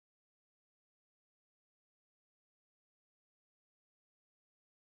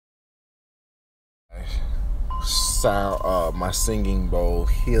my singing bowl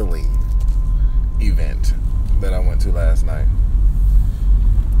healing event that I went to last night.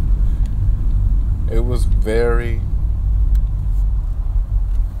 It was very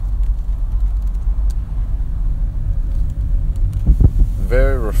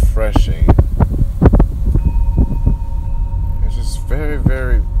refreshing. It's just very,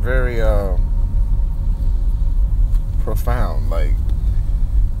 very, very profound. Like,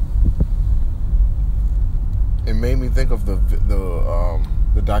 it made me think of the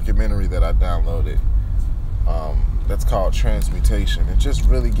documentary that I downloaded. That's called Transmutation. It just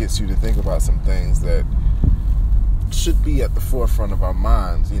really gets you to think about some things that should be at the forefront of our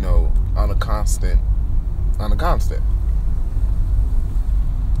minds, on a constant.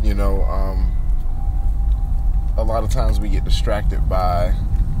 A lot of times we get distracted by,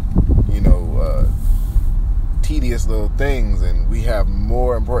 tedious little things, and we have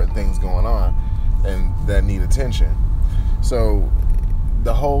more important things going on and that need attention. So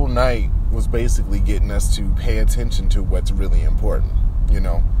the whole night was basically getting us to pay attention to what's really important.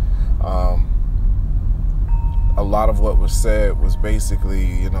 A lot of what was said was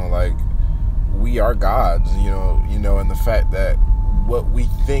basically, like, we are gods, and the fact that what we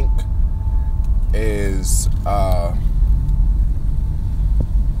think is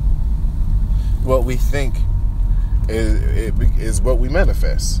is what we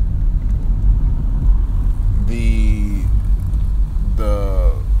manifest.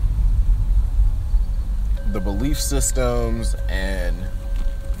 The belief systems and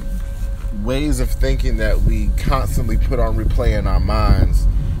ways of thinking that we constantly put on replay in our minds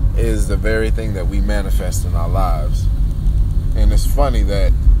is the very thing that we manifest in our lives. And it's funny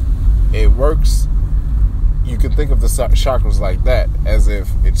that it works. You can think of the chakras like that, as if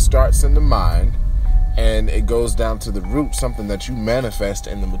it starts in the mind and it goes down to the root, something that you manifest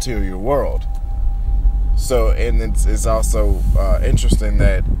in the material world. So, and it's also interesting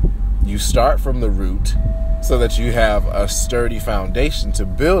that you start from the root so that you have a sturdy foundation to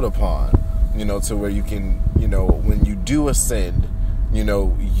build upon, to where you can, when you do ascend,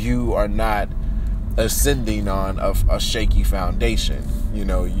 you are not ascending on a shaky foundation.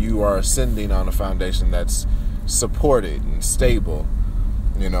 You are ascending on a foundation that's supported and stable,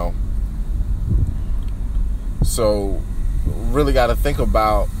 So really got to think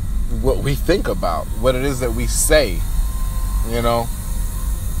about what we think about, what it is that we say.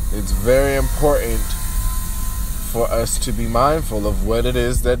 It's very important for us to be mindful of what it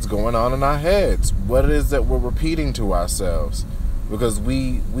is that's going on in our heads, what it is that we're repeating to ourselves, because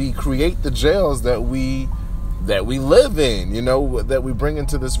we create the jails that we live in, that we bring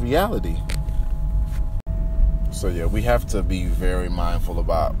into this reality. So yeah, we have to be very mindful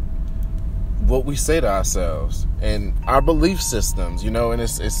about what we say to ourselves and our belief systems, and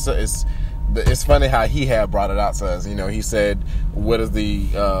it's funny how he had brought it out to us. He said, what is the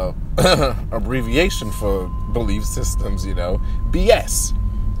abbreviation for belief systems? BS.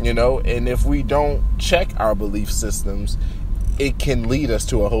 And if we don't check our belief systems, it can lead us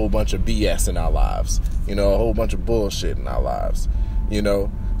to a whole bunch of BS in our lives, a whole bunch of bullshit in our lives,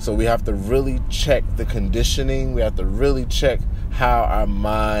 So we have to really check the conditioning. We have to really check how our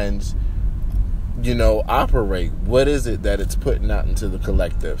minds, operate. What is it that it's putting out into the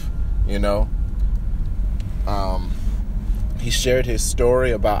collective, He shared his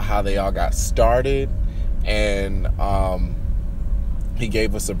story about how they all got started, and he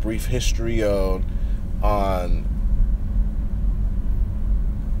gave us a brief history on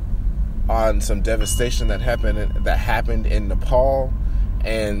some devastation that happened in Nepal,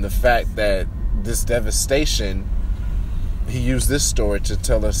 and the fact that this devastation, he used this story to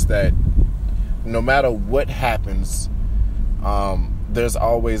tell us that no matter what happens, there's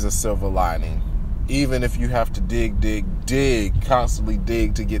always a silver lining. Even if you have to constantly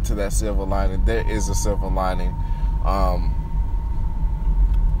dig to get to that silver lining, there is a silver lining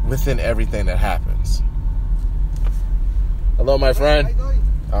within everything that happens. Hello, my friend.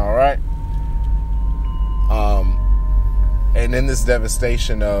 All right. And in this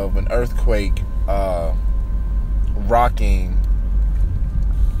devastation of an earthquake rocking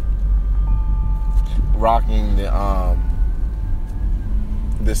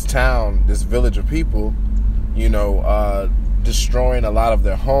this town, this village of people, destroying a lot of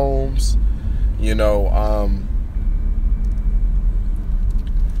their homes,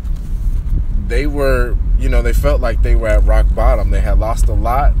 they were, they felt like they were at rock bottom. They had lost a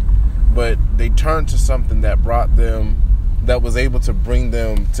lot, but they turned to something that was able to bring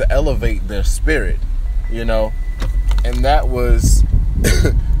them to elevate their spirit, and that was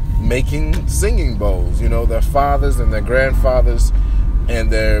making singing bowls. Their fathers and their grandfathers and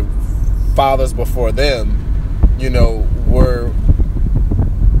their fathers before them, were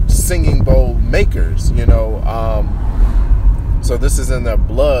singing bowl makers, so this is in their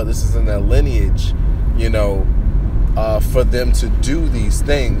blood, this is in their lineage, for them to do these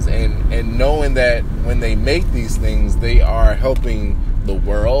things, and knowing that when they make these things, they are helping the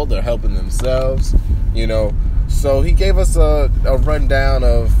world, they're helping themselves, So he gave us a rundown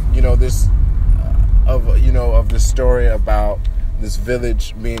of this story about this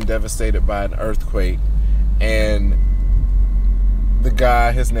village being devastated by an earthquake, and the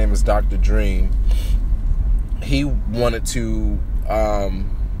guy, his name is Dr. Dream, he wanted to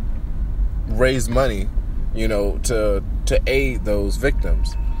raise money, to aid those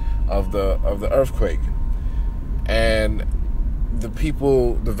victims of the earthquake. And the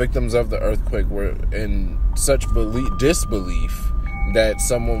victims of the earthquake were in such disbelief that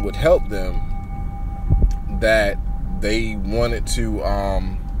someone would help them, that they wanted to,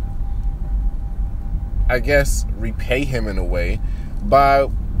 I guess, repay him in a way by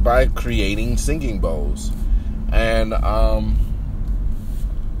creating singing bowls. And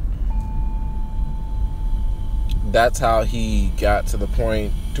that's how he got to the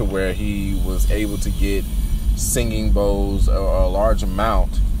point to where he was able to get singing bowls, or a large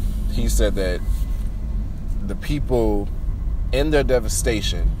amount. He said that the people in their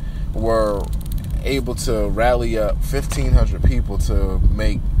devastation were able to rally up 1,500 people to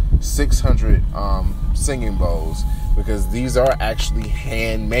make 600 singing bowls, because these are actually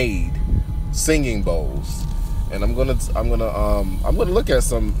handmade singing bowls. And I'm gonna look at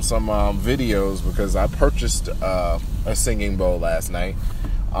some videos, because I purchased a singing bowl last night.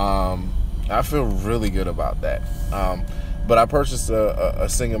 I feel really good about that. But I purchased a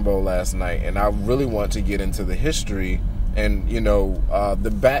singing bowl last night, and I really want to get into the history and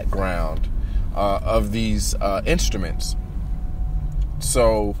the background of these instruments.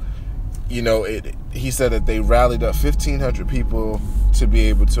 So, he said that they rallied up 1,500 people to be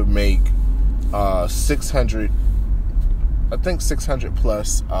able to make 600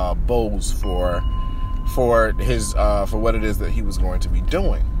 plus bowls for his for what it is that he was going to be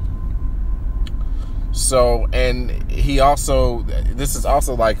doing. So, and he also, this is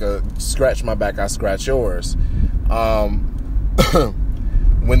also like a scratch my back, I scratch yours.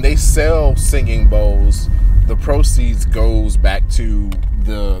 When they sell singing bowls, the proceeds goes back to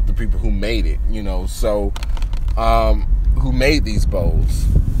the people who made it, so who made these bowls,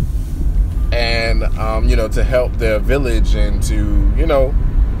 and to help their village and to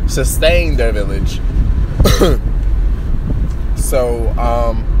sustain their village. So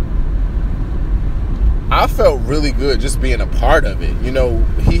I felt really good just being a part of it.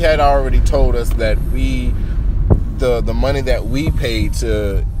 He had already told us that the money that we paid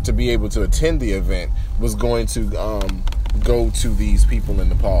to be able to attend the event was going to go to these people in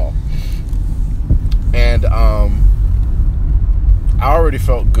Nepal. And I already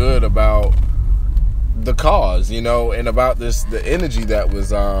felt good about the cause, and about the energy that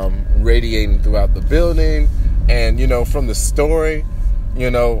was radiating throughout the building, and from the story,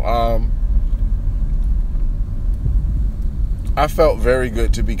 I felt very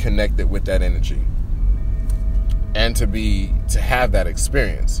good to be connected with that energy and to have that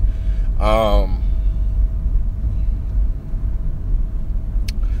experience.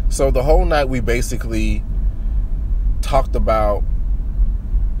 So the whole night we basically talked about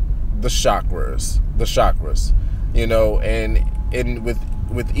the chakras, and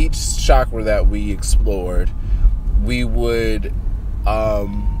with each chakra that we explored, we would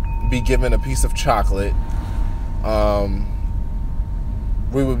be given a piece of chocolate.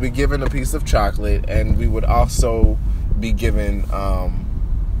 We would be given a piece of chocolate, and we would also be given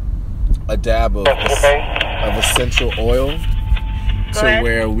a dab of essential oil to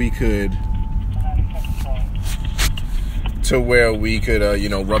where we could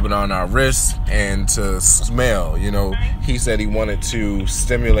rub it on our wrists and to smell. He said he wanted to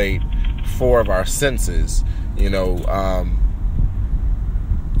stimulate 4 of our senses,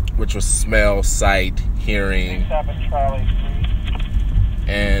 which was smell, sight, hearing,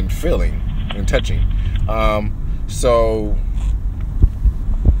 and feeling and touching. So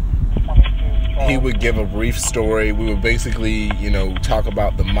he would give a brief story. We would basically, talk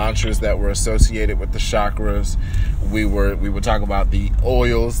about the mantras that were associated with the chakras. We would talk about the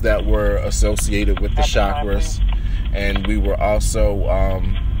oils that were associated with the chakras, and we were also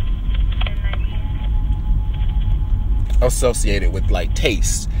associated with like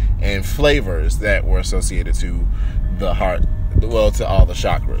taste and flavors that were associated to the heart, to all the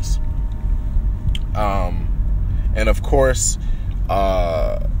chakras. And of course,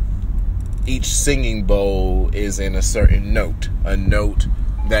 each singing bowl is in a certain note, a note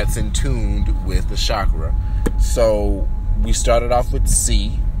that's in tune with the chakra. So we started off with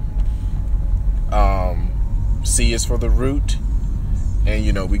C. C is for the root,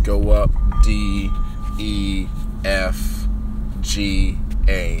 and we go up D, E, F, G,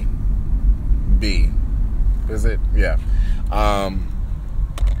 A, B. Is it? Yeah.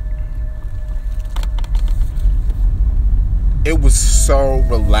 It was so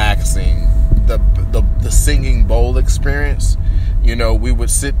relaxing. The singing bowl experience. We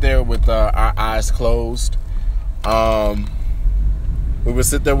would sit there with our eyes closed. We would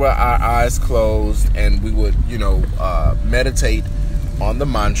sit there with our eyes closed, and we would, meditate on the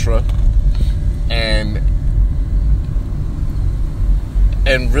mantra and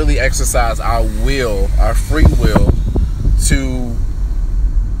really exercise our will, our free will, to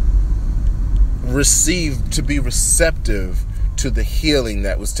be receptive to the healing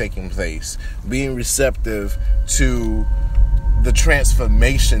that was taking place, being receptive to the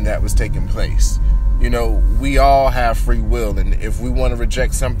transformation that was taking place. We all have free will, and if we want to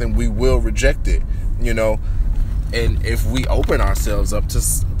reject something, we will reject it, and if we open ourselves up to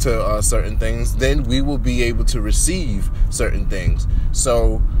certain things, then we will be able to receive certain things.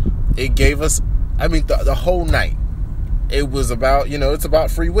 So it gave us, the whole night, it was about, it's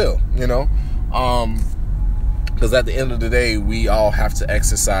about free will, because at the end of the day, we all have to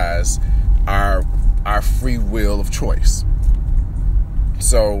exercise our free will of choice.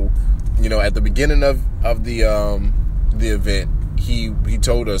 So, at the beginning of the event, he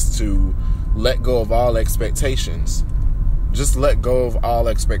told us to let go of all expectations. Just let go of all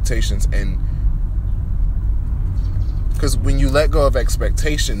expectations, and because when you let go of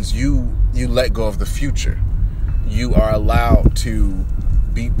expectations, you let go of the future. You are allowed to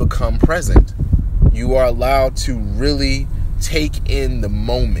become present. You are allowed to really take in the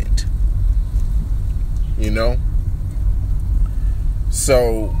moment.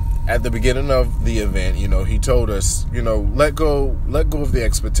 So at the beginning of the event, he told us, let go of the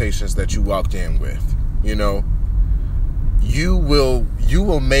expectations that you walked in with. You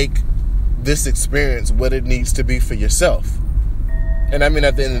will make this experience what it needs to be for yourself. And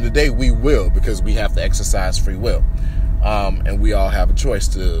at the end of the day, we will, because we have to exercise free will. And we all have a choice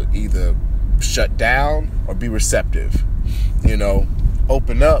to either shut down or be receptive,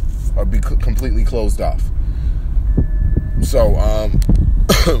 open up or be completely closed off. So,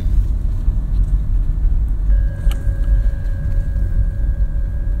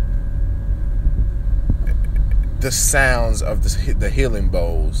 the sounds of the healing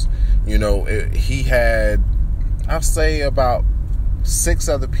bowls, he had, I'll say, about 6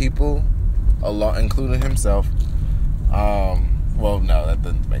 other people, including himself. Well, no, that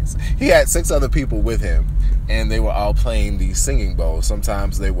doesn't make sense. He had 6 other people with him, and they were all playing these singing bowls.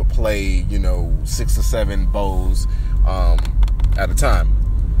 Sometimes they would play, 6 or 7 bowls at a time.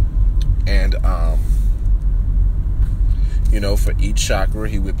 And, for each chakra,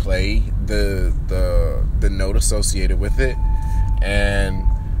 he would play the note associated with it. And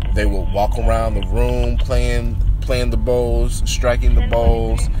they would walk around the room playing the bowls, striking the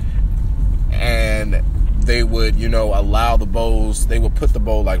bowls. And they would, allow the bowls, they would put the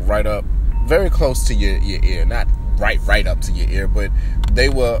bowl like right up, very close to your ear. Not right up to your ear, but they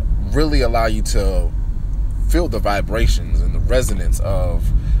will really allow you to feel the vibrations and the resonance of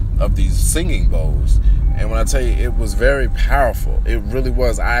these singing bowls. And when I tell you, it was very powerful. It really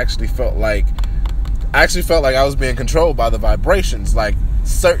was. I actually felt like I was being controlled by the vibrations. Like,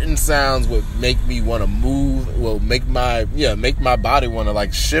 certain sounds would make me want to move, make my body want to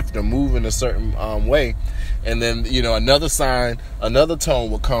like shift or move in a certain way. And then, another tone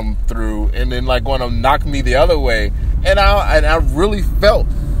would come through and then like want to knock me the other way. And I really felt,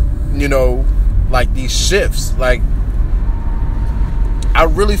 like these shifts. Like, I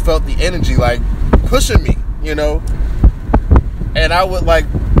really felt the energy like pushing me, and I would like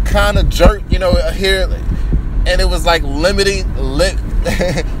kind of jerk, here, and it was like my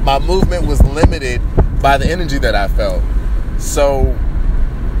movement was limited by the energy that I felt. So,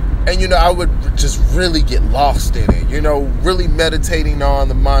 and I would just really get lost in it, really meditating on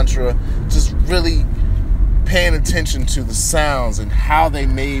the mantra, just really paying attention to the sounds and how they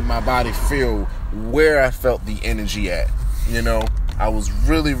made my body feel, where I felt the energy at. I was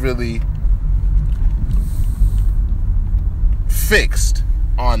really, really fixed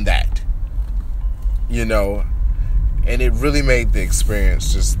on that, and it really made the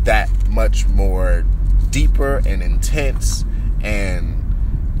experience just that much more deeper and intense and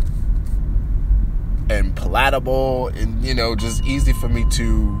palatable, and just easy for me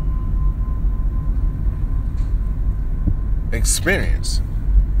to experience.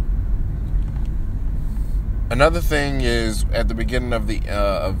 Another thing is, at the beginning of the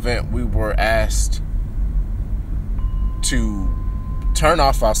event, we were asked to turn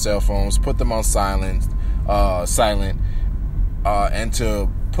off our cell phones, put them on silent, and to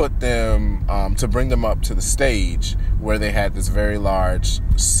put them, to bring them up to the stage where they had this very large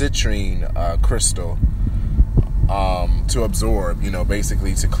citrine crystal to absorb,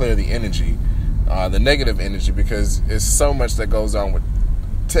 basically to clear the energy, the negative energy, because there's so much that goes on with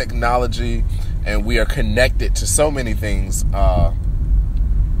technology, and we are connected to so many things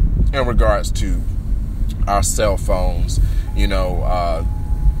in regards to our cell phones.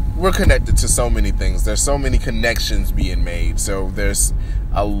 We're connected to so many things. There's so many connections being made. So there's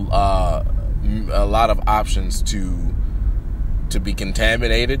a lot of options to be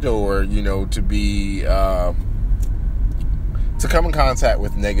contaminated, or to be to come in contact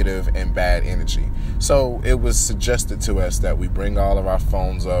with negative and bad energy. So it was suggested to us that we bring all of our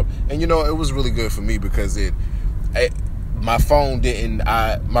phones up, and it was really good for me because my phone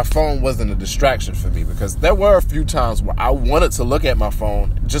wasn't a distraction for me, because there were a few times where I wanted to look at my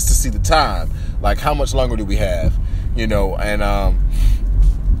phone just to see the time, like how much longer do we have, and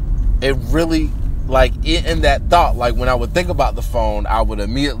it really, in that thought, when I would think about the phone, I would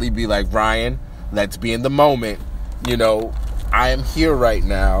immediately be like, Ryan, let's be in the moment. I am here right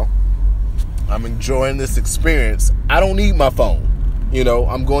now. I'm enjoying this experience. I don't need my phone.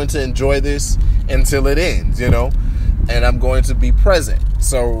 I'm going to enjoy this until it ends, and I'm going to be present.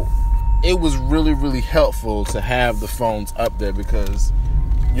 So it was really, really helpful to have the phones up there, because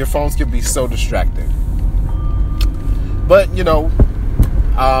your phones can be so distracting. But, the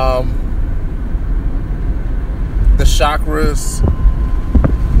chakras,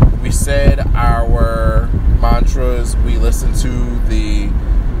 we said our mantras, we listened to the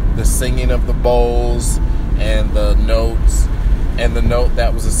singing of the bowls and the notes, and the note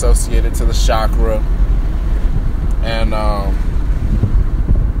that was associated to the chakra,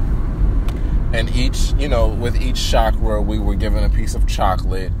 and each, with each chakra, we were given a piece of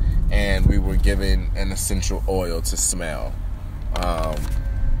chocolate, and we were given an essential oil to smell.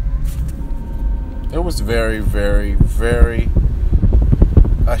 It was very, very, very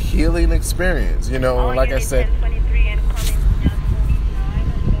a healing experience, like I said.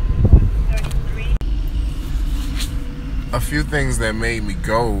 A few things that made me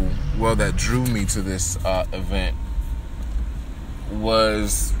go, that drew me to this event,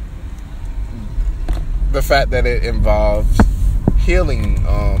 was the fact that it involved healing,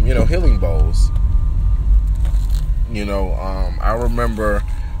 healing bowls. I remember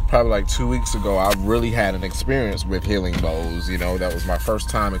probably 2 weeks ago, I really had an experience with healing bowls. That was my first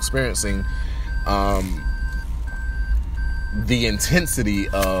time experiencing the intensity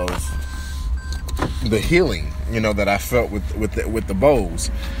of the healing, that I felt with the bowls.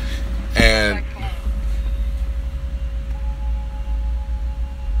 And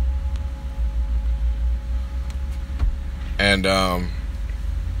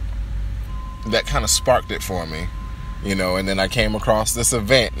that kind of sparked it for me, and then I came across this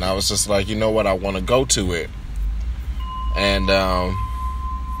event, and I was just like, I want to go to it. And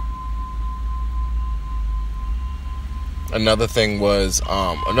another thing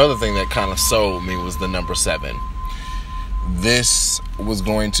that kind of sold me was the number 7. This was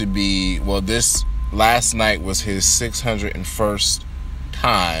going to be, this last night was his 601st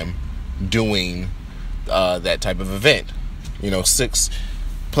time doing that type of event. 6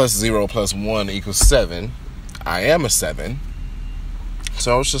 plus 0 plus 1 equals 7. I am a 7.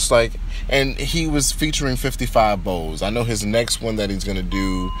 So it's just like, and he was featuring 55 bowls. I know his next one that he's gonna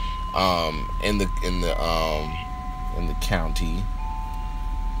do in the county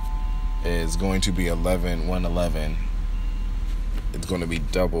is going to be 111. It's going to be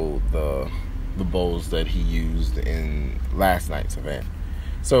double the bowls that he used in last night's event.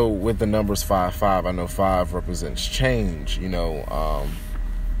 So with the numbers 5, I know 5 represents change,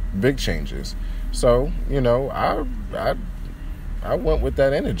 big changes. So, I went with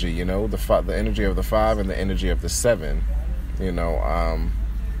that energy, the energy of the 5 and the energy of the 7, and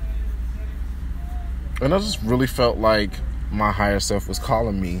I just really felt like my higher self was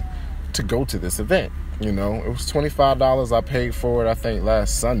calling me to go to this event. It was $25 I paid for it, I think,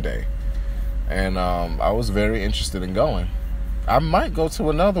 last Sunday, and I was very interested in going. I might go to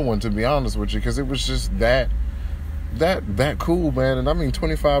another one, to be honest with you, because it was just that cool, man. And I mean,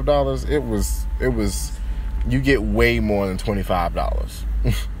 $25, it was, you get way more than $25.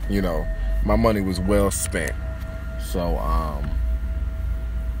 My money was well spent. So,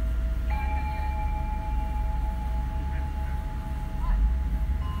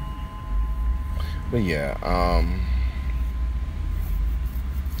 but yeah,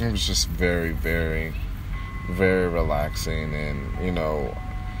 it was just very, very, very relaxing, and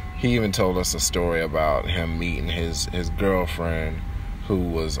he even told us a story about him meeting his girlfriend, who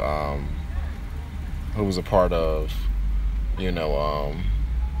was a part of,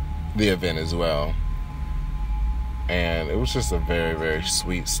 the event as well. And it was just a very, very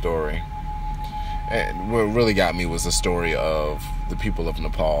sweet story. And what really got me was the story of the people of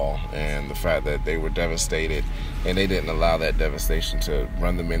Nepal and the fact that they were devastated, and they didn't allow that devastation to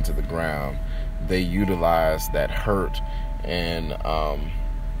run them into the ground. They utilized that hurt and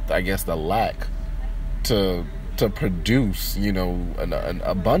I guess the lack to produce, an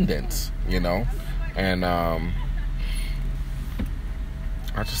abundance, and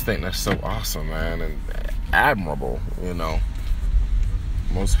I just think that's so awesome, man, and admirable.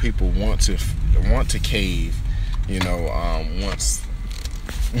 Most people want to cave, once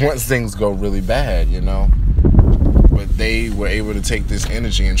things go really bad, but they were able to take this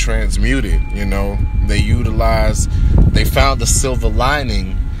energy and transmute it. They found the silver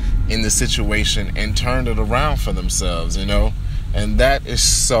lining in the situation and turned it around for themselves, and that is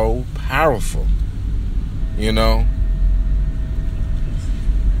so powerful.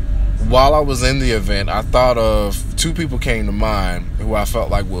 While I was in the event, I thought of two people came to mind who I felt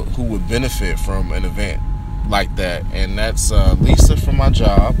like who would benefit from an event like that, and that's Lisa from my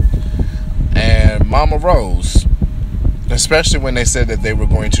job and Mama Rose, especially when they said that they were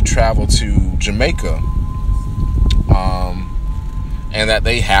going to travel to Jamaica, and that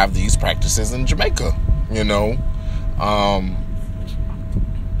they have these practices in Jamaica.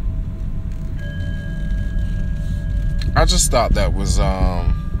 I just thought that was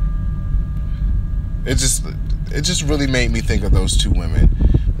it just really made me think of those two women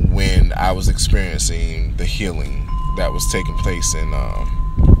when I was experiencing the healing that was taking place in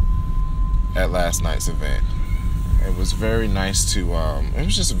at last night's event. It was very nice to it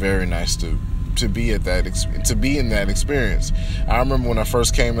was just very nice to be at that to be in that experience. I remember when I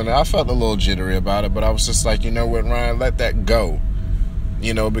first came in, I felt a little jittery about it, but I was just like, you know what, Ryan, let that go.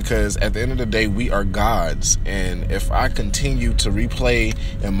 Because at the end of the day, we are gods. And if I continue to replay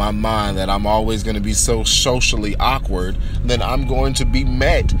in my mind that I'm always going to be so socially awkward, then I'm going to be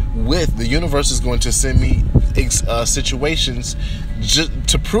met with, the universe is going to send me situations just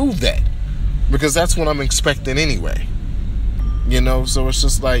to prove that. Because that's what I'm expecting anyway. So it's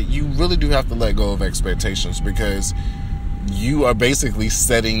just like, you really do have to let go of expectations, because you are basically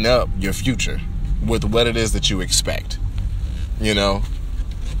setting up your future with what it is that you expect.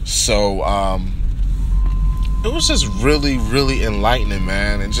 So it was just really, really enlightening,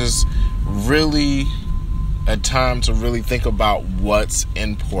 man, and just really a time to really think about what's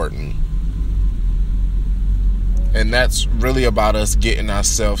important. And that's really about us getting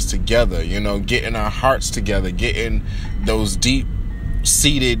ourselves together, getting our hearts together, getting those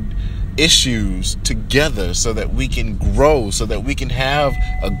deep-seated issues together so that we can grow, so that we can have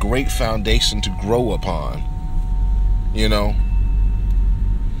a great foundation to grow upon.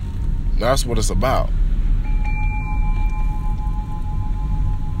 That's what it's about.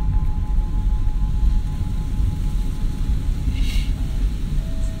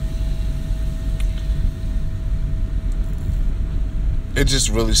 It just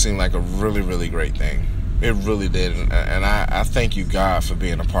really seemed like a really, really great thing. It really did. And I thank you, God, for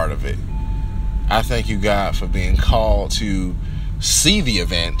being a part of it. I thank you, God, for being called to see the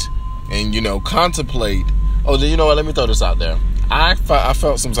event and, contemplate. Oh, you know what? Let me throw this out there. I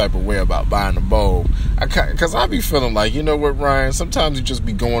felt some type of way about buying a bowl. Because I be feeling like, you know what, Ryan? Sometimes you just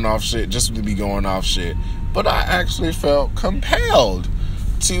be going off shit just to be going off shit. But I actually felt compelled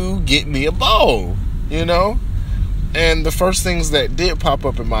to get me a bowl, And the first things that did pop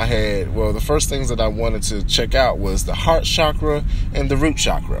up in my head, the first things that I wanted to check out was the heart chakra and the root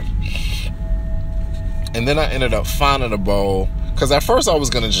chakra. And then I ended up finding a bowl, because at first I was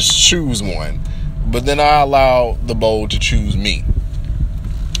going to just choose one. But then I allowed the bowl to choose me.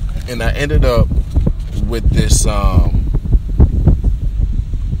 And I ended up with this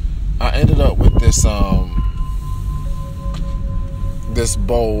this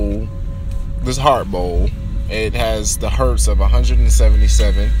bowl, this heart bowl. It has the hertz of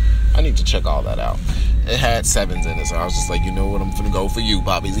 177. I need to check all that out. It had 7s in it, so I was just like, you know what, I'm finna go for you,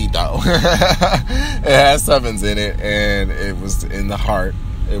 Papizito. It had 7s in it, and it was in the heart.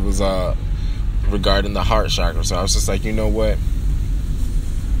 It was regarding the heart chakra. So I was just like, you know what?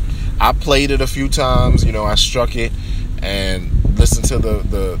 I played it a few times. I struck it and listened to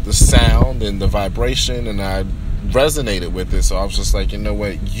the sound and the vibration, and I resonated with it. So I was just like, you know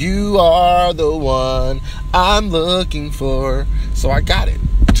what? You are the one I'm looking for. So I got it.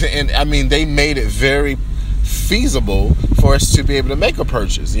 And I mean, they made it very feasible for us to be able to make a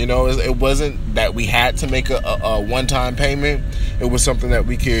purchase. It wasn't that we had to make a one-time payment. It was something that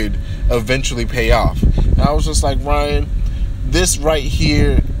we could eventually pay off. And I was just like, Ryan, this right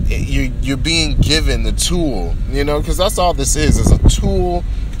here, you're being given the tool, because that's all this is a tool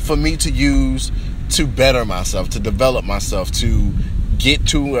for me to use to better myself, to develop myself, to get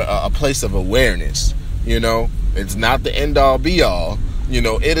to a place of awareness. It's not the end all be all.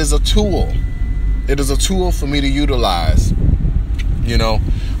 It is a tool. It is a tool for me to utilize.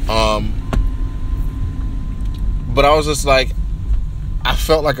 But I was just like, I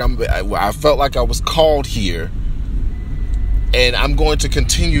felt like I was called here, and I'm going to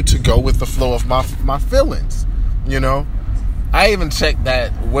continue to go with the flow of my feelings. I even checked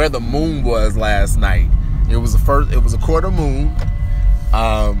that where the moon was last night. It was a quarter moon.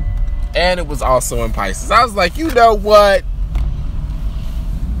 And it was also in Pisces. I was like, you know what?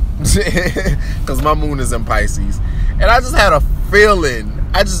 Because my moon is in Pisces. And I just had a feeling.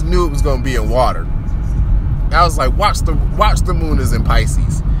 I just knew it was going to be in water. I was like, watch the moon is in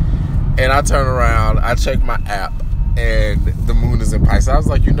Pisces. And I turn around, I check my app, and the moon is in Pisces. I was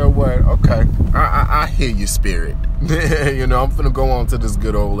like, you know what? Okay. I hear you, spirit. I'm going to go on to this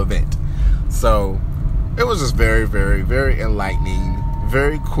good old event. So it was just very, very, very enlightening.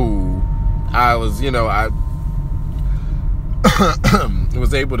 Very cool. I was, I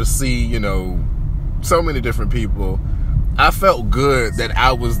was able to see, so many different people. I felt good that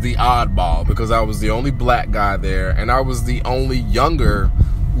I was the oddball because I was the only black guy there, and I was the only younger,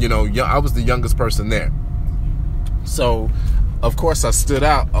 I was the youngest person there. So, of course, I stood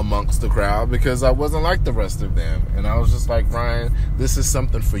out amongst the crowd because I wasn't like the rest of them. And I was just like, Ryan, this is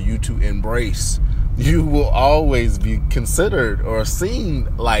something for you to embrace. You will always be considered or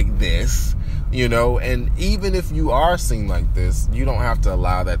seen like this, and even if you are seen like this, you don't have to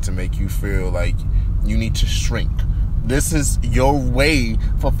allow that to make you feel like you need to shrink. This is your way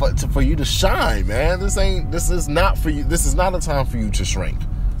for you to shine, man. This is not for you. This is not a time for you to shrink.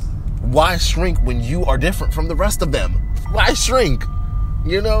 Why shrink when you are different from the rest of them? Why shrink?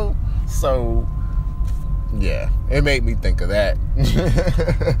 So yeah, it made me think of that.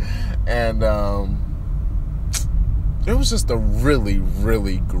 And it was just a really,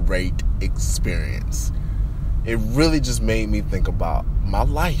 really great experience. It really just made me think about my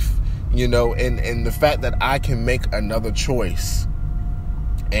life, and the fact that I can make another choice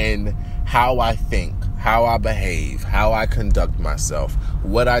in how I think, how I behave, how I conduct myself,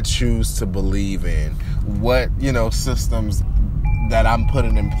 what I choose to believe in, what, systems that I'm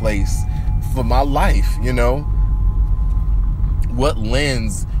putting in place for my life, What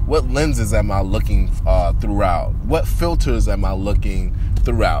lenses am I looking throughout? What filters am I looking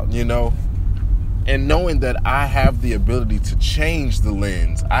throughout, And knowing that I have the ability to change the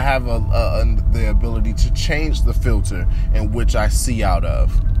lens. I have the ability to change the filter in which I see out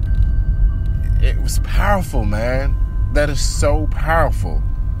of. It was powerful, man. That is so powerful.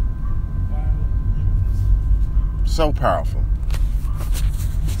 So powerful.